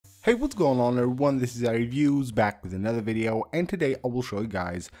Hey, what's going on everyone, this is iReviews back with another video, and today I will show you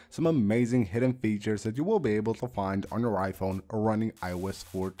guys some amazing hidden features that you will be able to find on your iPhone running iOS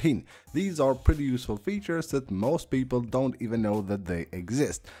 14. These are pretty useful features that most people don't even know that they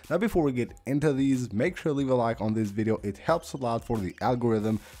exist. Now before we get into these, make sure to leave a like on this video, it helps a lot for the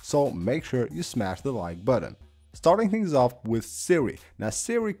algorithm, so make sure you smash the like button. Starting things off with Siri. Now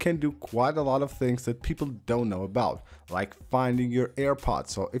Siri can do quite a lot of things that people don't know about, like finding your AirPods.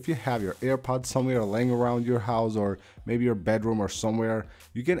 So if you have your AirPods somewhere laying around your house or maybe your bedroom or somewhere,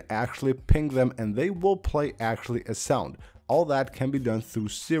 you can actually ping them and they will play actually a sound. All that can be done through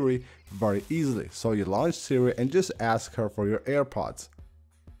Siri very easily. So you launch Siri and just ask her for your AirPods.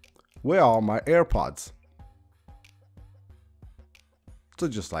 Where are my AirPods? So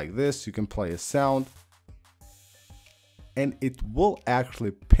just like this, you can play a sound, and it will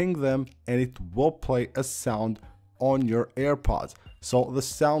actually ping them and it will play a sound on your AirPods. So the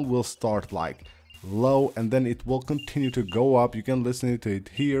sound will start like low and then it will continue to go up. You can listen to it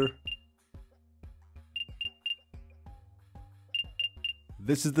here.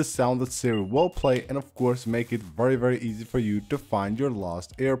 This is the sound that Siri will play and of course make it very easy for you to find your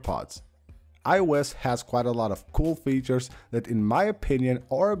lost AirPods. iOS has quite a lot of cool features that in my opinion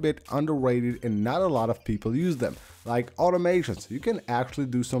are a bit underrated and not a lot of people use them, like automations. You can actually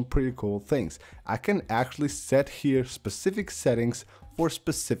do some pretty cool things. I can actually set here specific settings for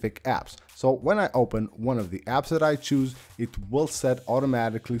specific apps. So when I open one of the apps that I choose, it will set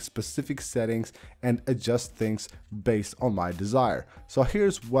automatically specific settings and adjust things based on my desire. So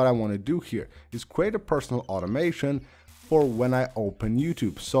here's what I want to do here is create a personal automation for when I open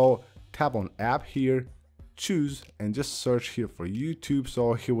YouTube. So tap on app here, choose and just search here for YouTube.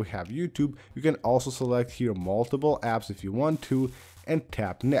 So here we have YouTube. You can also select here multiple apps if you want to and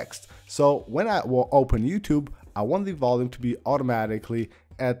tap next. So when I will open YouTube, I want the volume to be automatically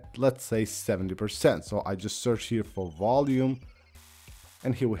at, let's say, 70%. So I just search here for volume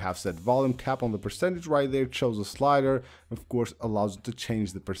and here we have set volume. Tap on the percentage right there, it shows a slider, of course allows you to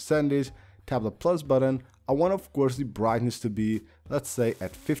change the percentage. Tap the plus button. I want of course the brightness to be, let's say,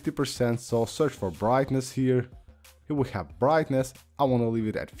 at 50%. So search for brightness here. Here we have brightness. I want to leave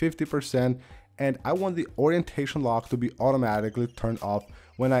it at 50% and I want the orientation lock to be automatically turned off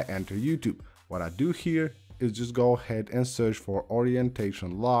when I enter YouTube. What I do here is just go ahead and search for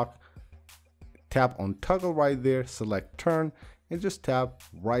orientation lock. Tap on toggle right there, select turn and just tap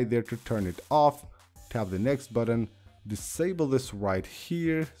right there to turn it off. Tap the next button. Disable this right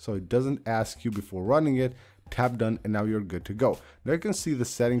here so it doesn't ask you before running it. Tap done and now you're good to go. Now you can see the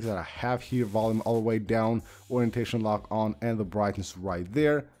settings that I have here, volume all the way down, orientation lock on and the brightness right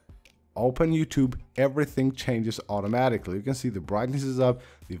there. Open YouTube, everything changes automatically. You can see the brightness is up,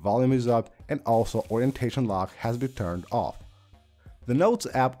 the volume is up, and also orientation lock has been turned off. The Notes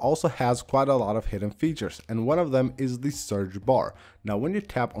app also has quite a lot of hidden features, and one of them is the search bar. Now when you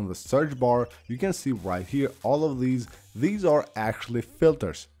tap on the search bar, you can see right here all of these are actually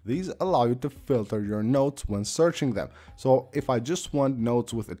filters. These allow you to filter your notes when searching them. So if I just want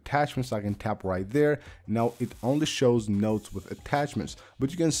notes with attachments, I can tap right there. Now it only shows notes with attachments,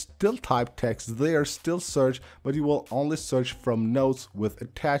 but you can still type text there, still search, but you will only search from notes with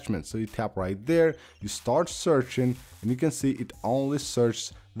attachments. So you tap right there, you start searching, and you can see it only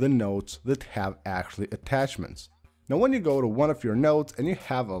searches the notes that have actually attachments. Now when you go to one of your notes and you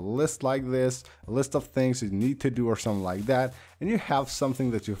have a list like this, a list of things you need to do or something like that, and you have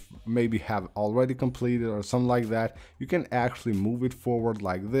something that you maybe have already completed or something like that, you can actually move it forward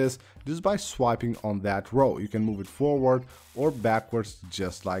like this just by swiping on that row. You can move it forward or backwards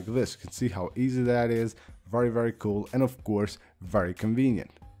just like this. You can see how easy that is. Very cool and of course very convenient.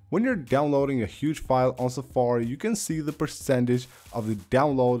 When you're downloading a huge file on Safari, you can see the percentage of the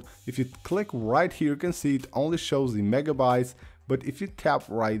download. If you click right here, you can see it only shows the megabytes, but if you tap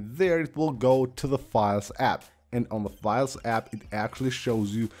right there, it will go to the Files app. And on the Files app, it actually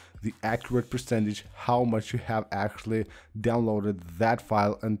shows you the accurate percentage, how much you have actually downloaded that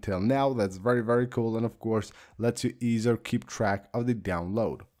file until now. That's very cool and of course lets you easier keep track of the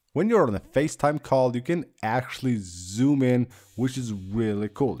download. When you're on a FaceTime call, you can actually zoom in, which is really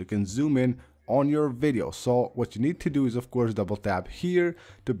cool. You can zoom in on your video. So what you need to do is of course double tap here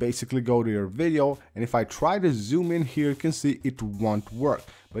to basically go to your video. And if I try to zoom in here, you can see it won't work.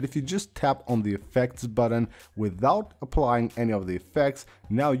 But if you just tap on the effects button without applying any of the effects,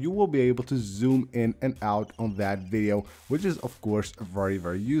 now you will be able to zoom in and out on that video, which is of course very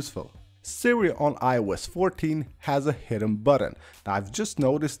useful. Siri on iOS 14 has a hidden button. Now, I've just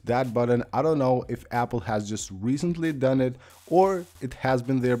noticed that button. I don't know if Apple has just recently done it or it has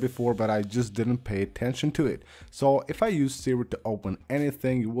been there before, but I just didn't pay attention to it. So if I use Siri to open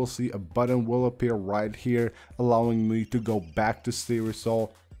anything, you will see a button will appear right here, allowing me to go back to Siri.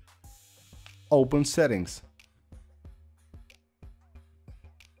 So open settings.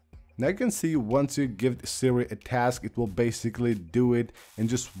 Now you can see once you give Siri a task, it will basically do it and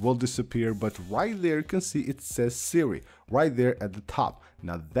just will disappear. But right there you can see it says Siri right there at the top.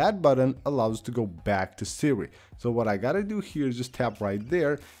 Now that button allows to go back to Siri. So what I gotta do here is just tap right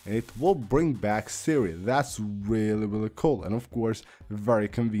there and it will bring back Siri. That's really cool, and of course very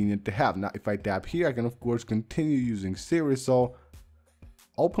convenient to have. Now if I tap here, I can of course continue using Siri. So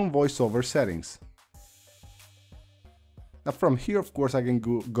open voiceover settings. Now from here, of course, I can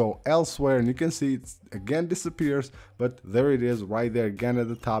go elsewhere, and you can see it again disappears, but there it is right there again at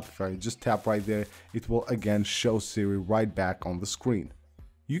the top. If I just tap right there, it will again show Siri right back on the screen.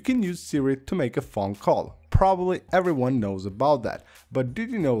 You can use Siri to make a phone call. Probably everyone knows about that, but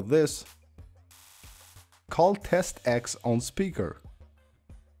did you know this? Call test X on speaker.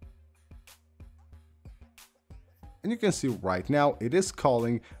 And you can see right now it is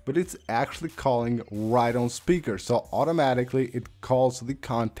calling, but it's actually calling right on speaker. So automatically it calls the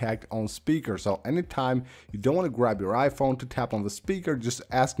contact on speaker. So anytime you don't want to grab your iPhone to tap on the speaker, just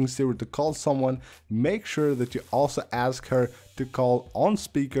asking Siri to call someone, make sure that you also ask her to call on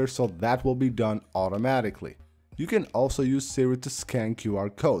speaker, so that will be done automatically. You can also use Siri to scan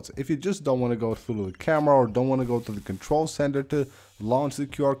QR codes. If you just don't want to go through the camera or don't want to go to the control center to launch the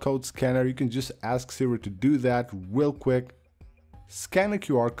QR code scanner, you can just ask Siri to do that real quick. Scan a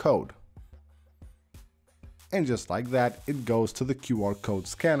QR code. And just like that, it goes to the QR code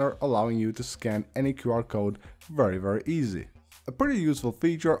scanner, allowing you to scan any QR code very easy. A pretty useful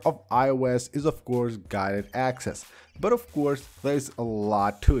feature of iOS is of course guided access, but of course there's a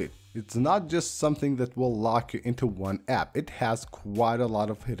lot to it. It's not just something that will lock you into one app. It has quite a lot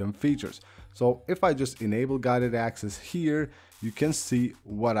of hidden features. So if I just enable guided access here, you can see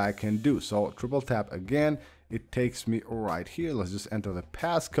what I can do. So triple tap again, it takes me right here. Let's just enter the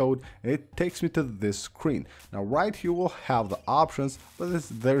passcode and it takes me to this screen. Now right here we'll have the options, but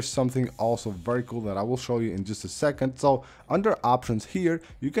there's something also very cool that I will show you in just a second. So under options here,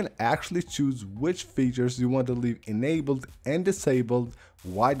 you can actually choose which features you want to leave enabled and disabled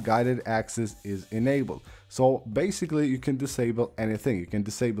while guided access is enabled. So basically you can disable anything. You can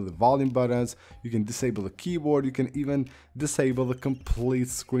disable the volume buttons, you can disable the keyboard, you can even disable the complete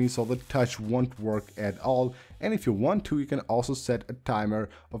screen so the touch won't work at all. And if you want to, you can also set a timer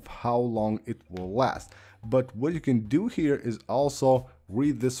of how long it will last. But what you can do here is also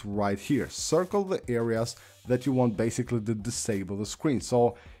read this right here. Circle the areas that you want basically to disable the screen.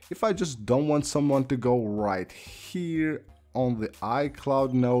 So if I just don't want someone to go right here on the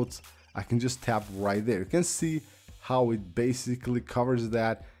iCloud notes, I can just tap right there. You can see how it basically covers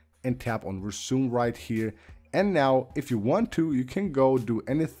that and tap on resume right here. And now if you want to, you can go do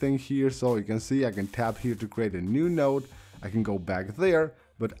anything here. So you can see I can tap here to create a new note. I can go back there,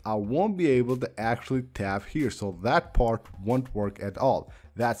 but I won't be able to actually tap here. So that part won't work at all.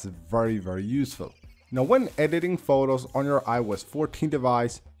 That's very useful. Now when editing photos on your iOS 14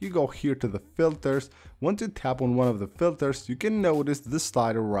 device, you go here to the filters. Once you tap on one of the filters, you can notice this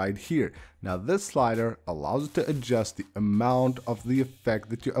slider right here. Now this slider allows you to adjust the amount of the effect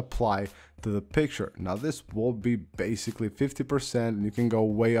that you apply to the picture. Now this will be basically 50%, and you can go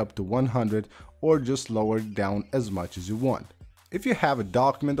way up to 100 or just lower it down as much as you want. If you have a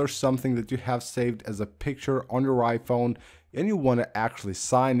document or something that you have saved as a picture on your iPhone and you want to actually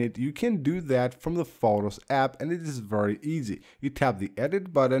sign it, you can do that from the Photos app, and it is very easy. You tap the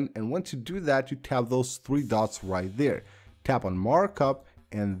edit button, and once you do that, you tap those three dots right there. Tap on markup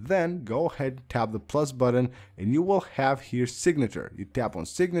and then go ahead and tap the plus button, and you will have here signature. You tap on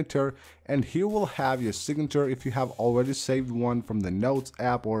signature and here will have your signature if you have already saved one from the Notes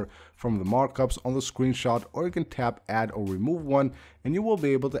app or from the markups on the screenshot, or you can tap add or remove one and you will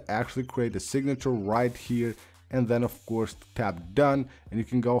be able to actually create a signature right here. And then of course tap done and you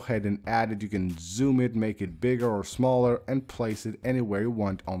can go ahead and add it. You can zoom it, make it bigger or smaller, and place it anywhere you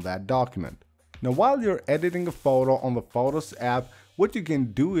want on that document. Now while you're editing a photo on the Photos app, what you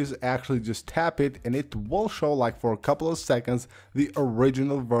can do is actually just tap it and it will show, like for a couple of seconds, the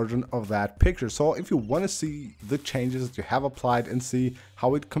original version of that picture. So if you want to see the changes that you have applied and see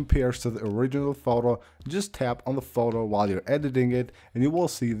how it compares to the original photo, just tap on the photo while you're editing it and you will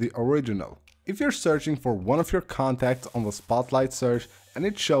see the original. If you're searching for one of your contacts on the spotlight search and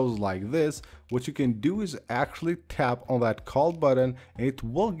it shows like this, what you can do is actually tap on that call button and it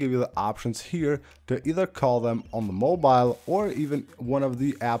will give you the options here to either call them on the mobile or even one of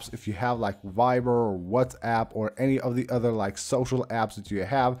the apps. If you have like Viber or WhatsApp or any of the other like social apps that you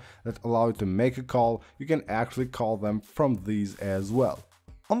have that allow you to make a call, you can actually call them from these as well.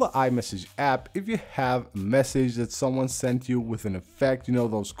 On the iMessage app, if you have a message that someone sent you with an effect, you know,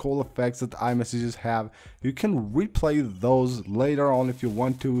 those cool effects that iMessages have, you can replay those later on if you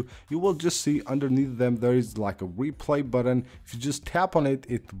want to. You will just see underneath them there is like a replay button. If you just tap on it,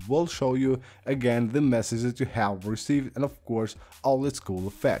 it will show you again the message that you have received and of course all its cool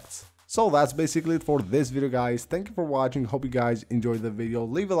effects. So that's basically it for this video, guys. Thank you for watching. Hope you guys enjoyed the video.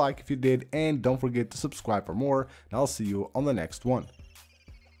 Leave a like if you did and don't forget to subscribe for more, and I'll see you on the next one.